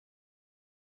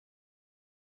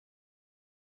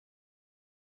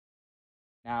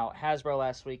Now, Hasbro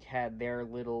last week had their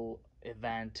little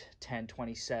event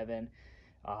 1027,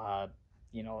 uh,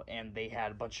 and they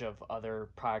had a bunch of other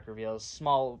product reveals,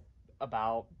 small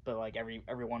about, but like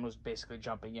everyone was basically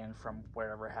jumping in from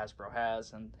wherever Hasbro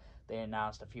has, and they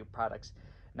announced a few products.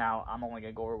 Now, I'm only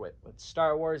gonna go over with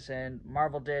Star Wars and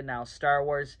Marvel did. Now, Star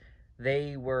Wars,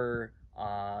 they were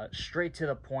straight to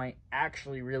the point,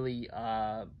 actually really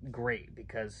great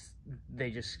because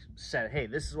they just said, hey,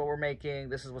 this is what we're making,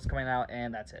 this is what's coming out,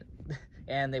 and that's it.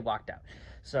 And they walked out.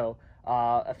 So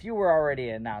a few were already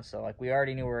announced. So like we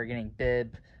already knew we were getting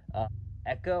Bib,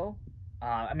 Echo.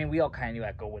 I mean, we all kind of knew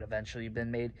Echo would eventually have been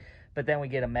made, but then we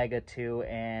get Omega too,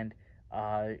 and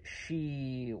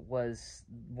she was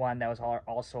one that was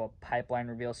also a pipeline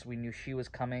reveal, so we knew she was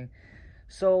coming.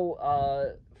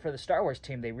 So for the Star Wars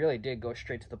team, they really did go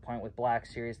straight to the point with Black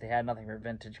Series. They had nothing for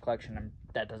Vintage Collection, and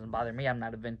that doesn't bother me. I'm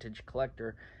not a vintage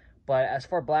collector. But as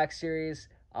for Black Series,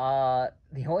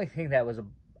 the only thing that was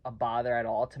a bother at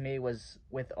all to me was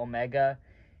with Omega.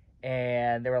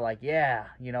 And they were like, yeah,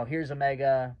 here's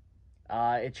Omega.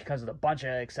 She comes with a bunch of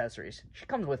accessories. She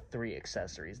comes with 3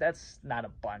 accessories. That's not a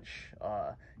bunch.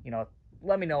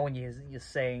 Let me know when you're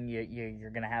saying you're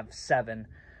going to have 7.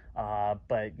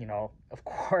 But of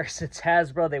course it's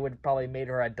Hasbro. They would have probably made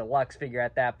her a deluxe figure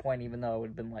at that point, even though it would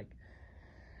have been like,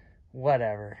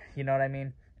 whatever, you know what I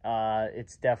mean?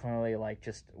 It's definitely like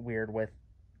just weird with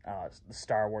the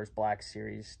Star Wars Black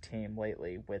Series team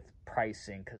lately with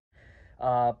pricing.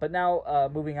 But now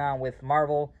moving on with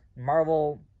Marvel.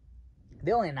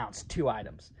 They only announced 2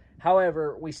 items.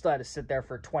 However, we still had to sit there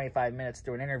for 25 minutes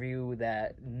through an interview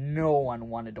that no one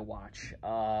wanted to watch.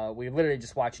 We literally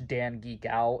just watched Dan geek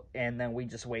out, and then we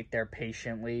just wait there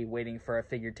patiently, waiting for a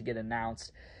figure to get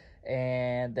announced.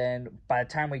 And then by the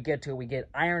time we get to it, we get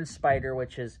Iron Spider,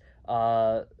 which is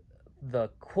the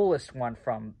coolest one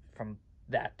from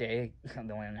that day.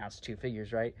 They only announced 2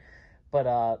 figures, right?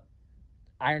 But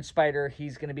Iron Spider,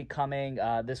 he's going to be coming.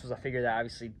 This was a figure that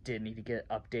obviously did need to get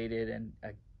updated and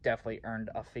definitely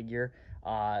earned a figure.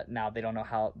 Now, they don't know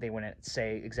how, they wouldn't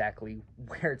say exactly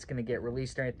where it's going to get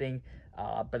released or anything.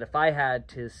 But if I had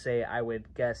to say, I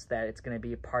would guess that it's going to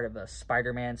be part of the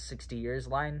Spider-Man 60 Years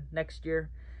line next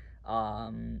year.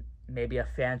 Maybe a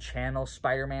fan channel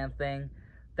Spider-Man thing.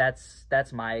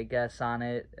 That's my guess on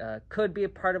it. Could be a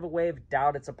part of a wave.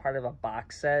 Doubt it's a part of a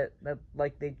box set that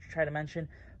like they try to mention.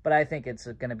 But I think it's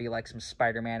going to be like some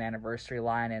Spider-Man anniversary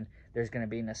line, and there's going to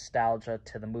be nostalgia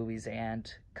to the movies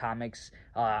and comics.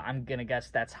 I'm going to guess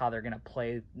that's how they're going to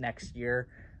play next year,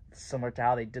 similar to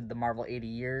how they did the Marvel 80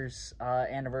 years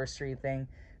anniversary thing.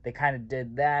 They kind of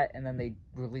did that, and then they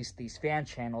released these fan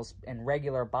channels in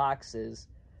regular boxes.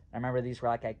 I remember these were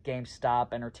like at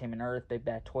GameStop, Entertainment Earth, Big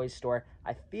Bad Toy Store.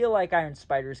 I feel like Iron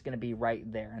Spider is going to be right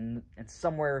there, and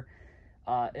somewhere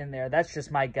in there. That's just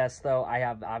my guess, though. I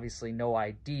have obviously no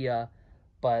idea,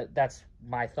 but that's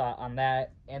my thought on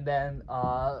that. And then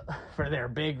for their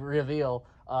big reveal,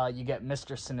 you get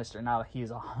Mr. Sinister. Now,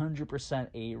 he's 100%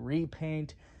 a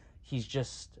repaint. He's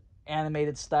just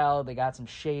animated style. They got some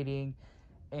shading.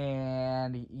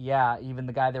 And yeah, even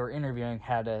the guy they were interviewing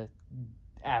had to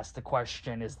ask the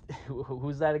question, is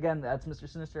who's that again? That's Mr.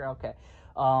 Sinister? Okay.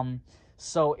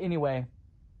 So anyway,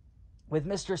 with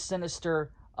Mr.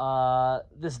 Sinister,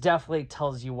 this definitely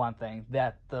tells you one thing,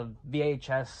 that the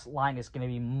VHS line is going to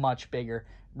be much bigger.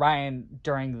 Ryan,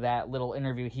 during that little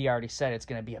interview, he already said it's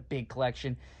going to be a big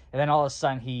collection. And then all of a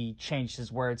sudden, he changed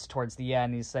his words towards the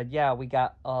end. He said, yeah, we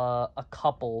got a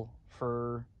couple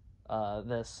for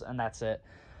this, and that's it.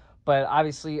 But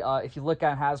obviously, if you look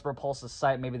on Hasbro Pulse's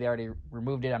site, maybe they already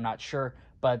removed it, I'm not sure.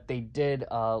 But they did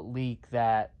leak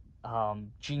that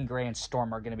Jean Grey and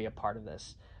Storm are going to be a part of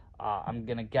this. I'm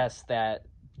going to guess that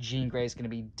Jean Grey is going to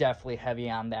be definitely heavy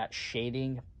on that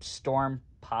shading. Storm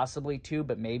possibly too,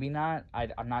 but maybe not.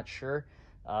 I'm not sure.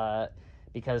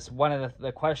 Because one of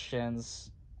the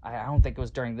questions, I don't think it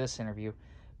was during this interview,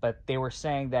 but they were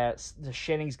saying that the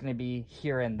shading is going to be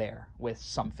here and there with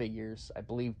some figures. I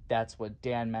believe that's what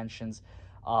Dan mentions.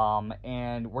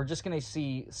 And we're just going to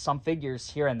see some figures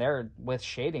here and there with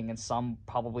shading, and some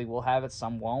probably will have it,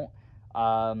 some won't.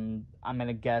 I'm going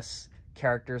to guess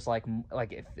characters like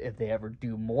if they ever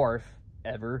do morph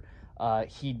ever,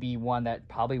 he'd be one that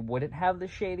probably wouldn't have the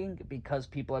shading because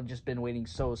people have just been waiting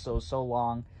so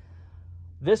long.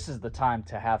 This is the time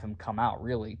to have him come out,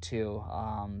 really, too.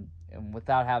 And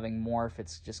without having morph,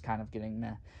 it's just kind of getting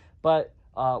meh. But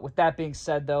with that being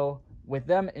said, though, with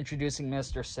them introducing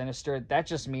Mr. Sinister, that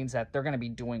just means that they're going to be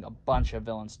doing a bunch of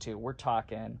villains, too. We're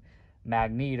talking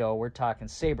Magneto, we're talking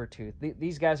Sabretooth.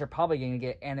 These guys are probably going to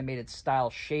get animated style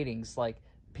shadings like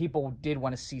people did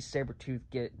want to see Sabretooth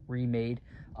get remade.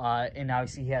 And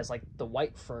obviously he has like the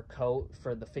white fur coat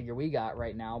for the figure we got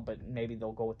right now, but maybe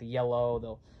they'll go with the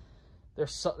yellow.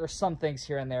 There's some things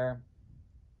here and there.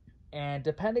 And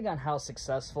depending on how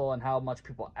successful and how much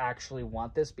people actually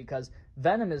want this, because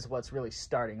Venom is what's really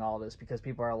starting all this, because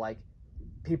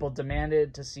people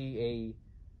demanded to see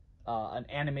an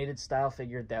animated style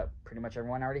figure that pretty much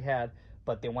everyone already had,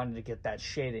 but they wanted to get that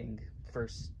shading for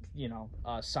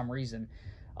some reason.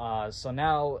 So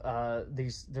now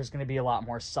there's going to be a lot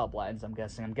more sublines. I'm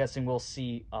guessing we'll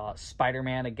see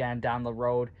Spider-Man again down the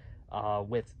road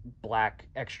with black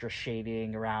extra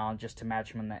shading around just to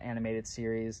match him in the animated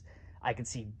series. I can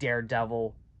see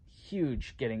Daredevil,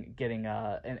 huge, getting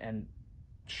and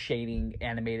shading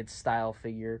animated style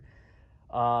figure.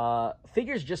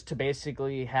 Figures just to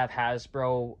basically have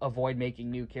Hasbro avoid making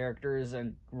new characters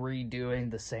and redoing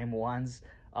the same ones.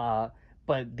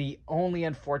 But the only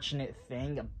unfortunate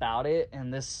thing about it,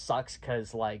 and this sucks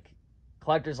because like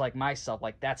collectors like myself,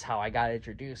 like that's how I got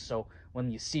introduced. So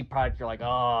when you see product, you're like,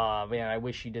 oh man, I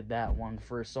wish you did that one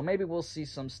first. So maybe we'll see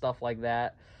some stuff like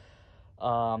that.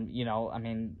 I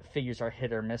mean, figures are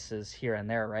hit or misses here and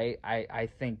there, right? I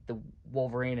think the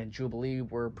Wolverine and Jubilee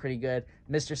were pretty good.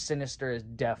 Mr. Sinister is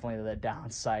definitely the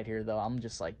downside here, though. I'm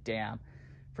just like, damn.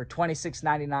 For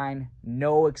 $26.99,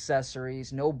 no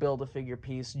accessories, no Build-A-Figure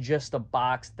piece, just a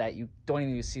box that you don't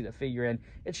even see the figure in.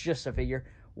 It's just a figure.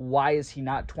 Why is he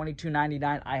not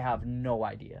 $22.99? I have no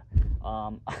idea.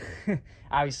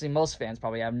 Obviously, most fans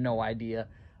probably have no idea.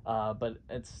 But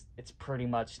it's pretty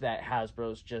much that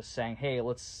Hasbro's just saying, hey,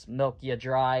 let's milk you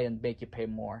dry and make you pay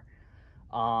more.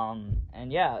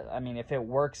 And yeah, I mean, if it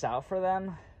works out for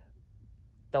them,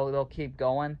 they'll keep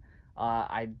going.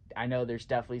 I know there's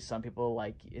definitely some people,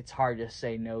 like, it's hard to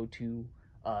say no to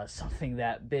something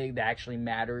that big that actually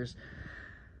matters.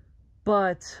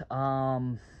 But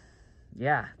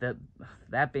yeah,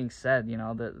 that being said,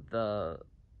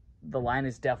 the line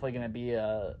is definitely going to be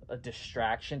a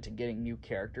distraction to getting new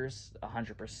characters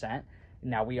 100%.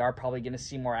 Now, we are probably going to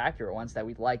see more accurate ones that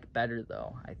we like better,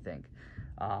 though, I think.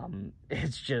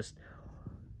 It's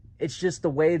just the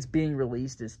way it's being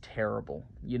released is terrible.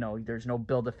 There's no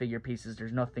Build-A-Figure pieces.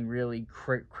 There's nothing really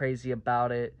crazy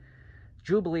about it.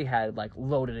 Jubilee had, like,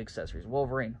 loaded accessories.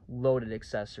 Wolverine, loaded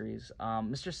accessories.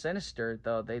 Mr. Sinister,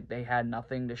 though, they had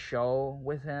nothing to show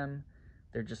with him.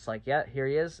 They're just like, yeah, here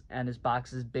he is, and his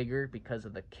box is bigger because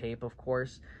of the cape, of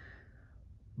course.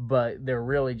 But they're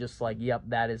really just like, yep,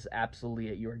 that is absolutely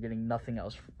it. You are getting nothing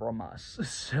else from us.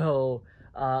 So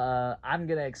I'm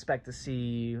going to expect to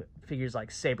see figures like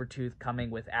Sabretooth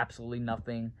coming with absolutely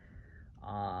nothing.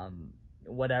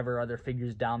 Whatever other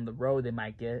figures down the road they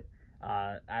might get.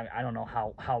 I don't know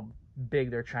how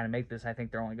big they're trying to make this. I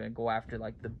think they're only going to go after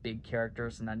like the big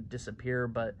characters and then disappear,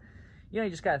 but you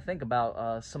just got to think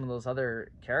about some of those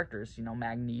other characters.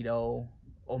 Magneto,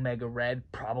 Omega Red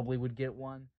probably would get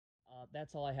one.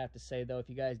 That's all I have to say, though. If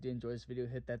you guys did enjoy this video,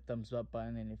 hit that thumbs up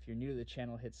button. And if you're new to the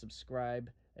channel, hit subscribe.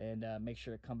 And make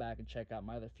sure to come back and check out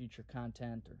my other future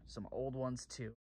content or some old ones, too.